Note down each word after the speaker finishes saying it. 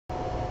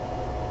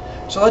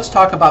So let's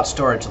talk about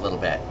storage a little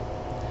bit.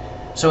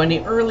 So in the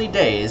early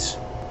days,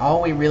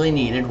 all we really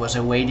needed was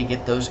a way to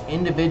get those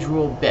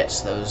individual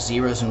bits, those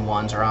zeros and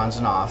ones or ons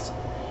and offs,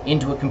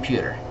 into a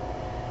computer.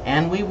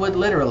 And we would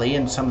literally,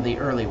 in some of the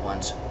early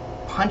ones,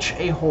 punch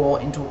a hole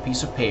into a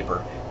piece of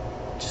paper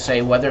to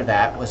say whether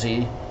that was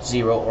a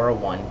 0 or a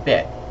 1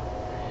 bit.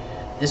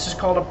 This is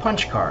called a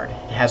punch card.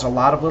 It has a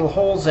lot of little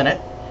holes in it.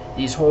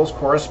 These holes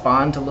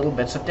correspond to little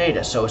bits of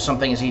data, so if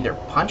something is either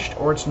punched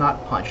or it's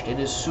not punched, it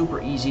is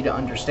super easy to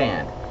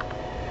understand.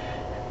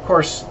 Of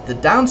course, the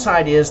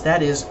downside is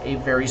that is a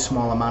very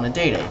small amount of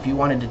data. If you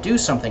wanted to do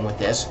something with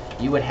this,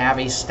 you would have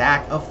a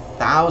stack of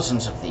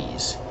thousands of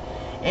these.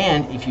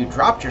 And if you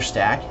dropped your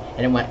stack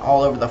and it went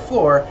all over the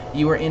floor,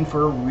 you were in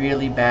for a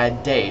really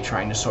bad day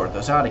trying to sort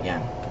those out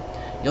again.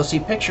 You'll see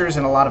pictures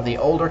in a lot of the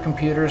older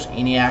computers,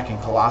 ENIAC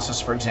and Colossus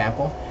for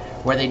example,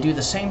 where they do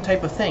the same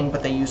type of thing,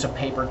 but they use a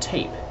paper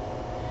tape.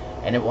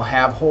 And it will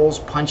have holes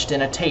punched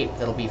in a tape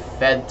that'll be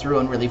fed through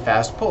in really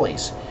fast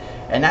pulleys.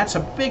 And that's a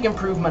big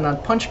improvement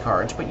on punch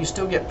cards, but you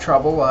still get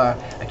trouble.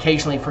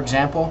 Occasionally, for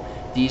example,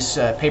 these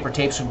paper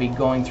tapes would be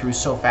going through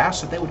so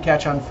fast that they would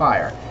catch on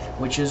fire,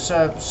 which is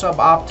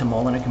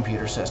suboptimal in a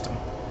computer system.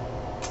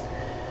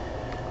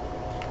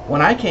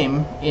 When I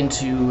came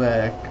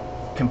into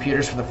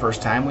computers for the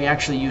first time, we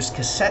actually used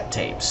cassette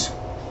tapes,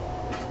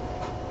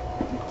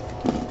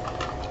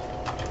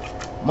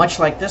 much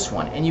like this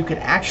one, and you could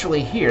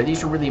actually hear,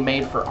 these are really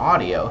made for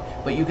audio,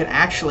 but you could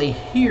actually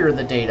hear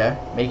the data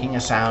making a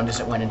sound as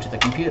it went into the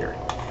computer.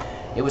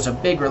 It was a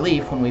big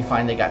relief when we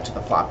finally got to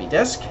the floppy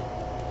disk.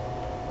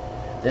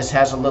 This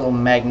has a little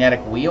magnetic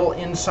wheel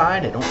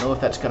inside. I don't know if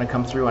that's going to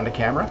come through on the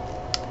camera.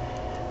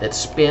 That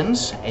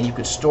spins, and you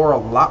could store a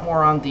lot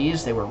more on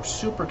these. They were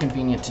super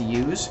convenient to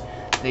use.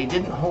 They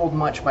didn't hold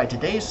much by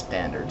today's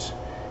standards,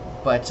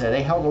 but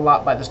they held a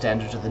lot by the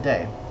standards of the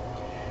day.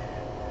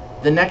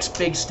 The next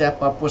big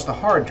step up was the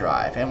hard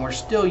drive, and we're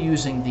still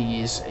using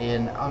these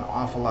in an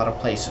awful lot of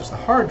places. The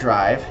hard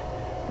drive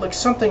looks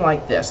something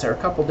like this. There are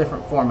a couple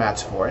different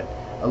formats for it.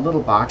 A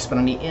little box, but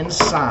on the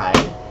inside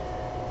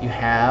you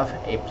have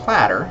a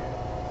platter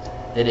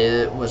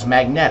that was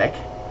magnetic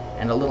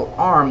and a little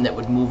arm that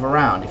would move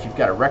around. If you've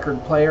got a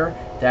record player,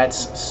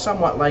 that's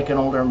somewhat like an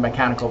older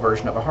mechanical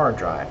version of a hard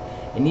drive.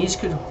 And these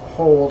could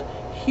hold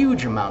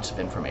huge amounts of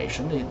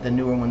information. The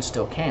newer ones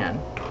still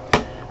can.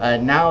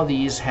 Now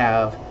these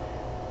have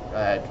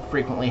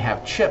frequently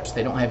have chips.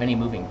 They don't have any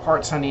moving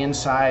parts on the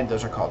inside.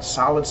 Those are called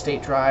solid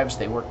state drives.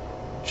 They work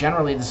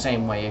generally the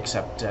same way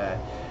except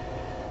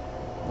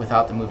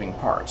without the moving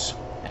parts.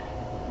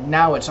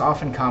 Now it's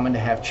often common to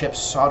have chips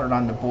soldered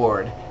on the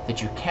board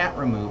that you can't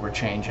remove or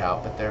change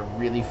out, but they're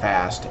really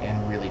fast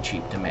and really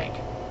cheap to make.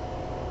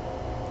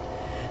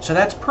 So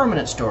that's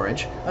permanent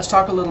storage. Let's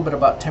talk a little bit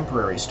about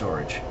temporary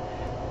storage.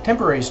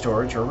 Temporary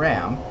storage, or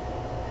RAM,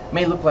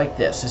 may look like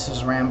this. This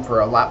is RAM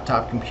for a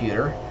laptop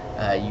computer.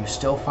 You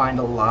still find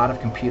a lot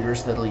of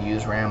computers that'll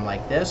use RAM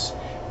like this.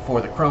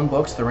 For the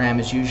Chromebooks, the RAM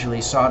is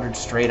usually soldered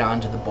straight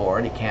onto the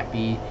board. It can't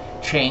be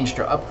changed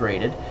or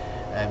upgraded,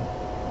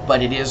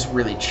 but it is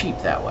really cheap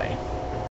that way.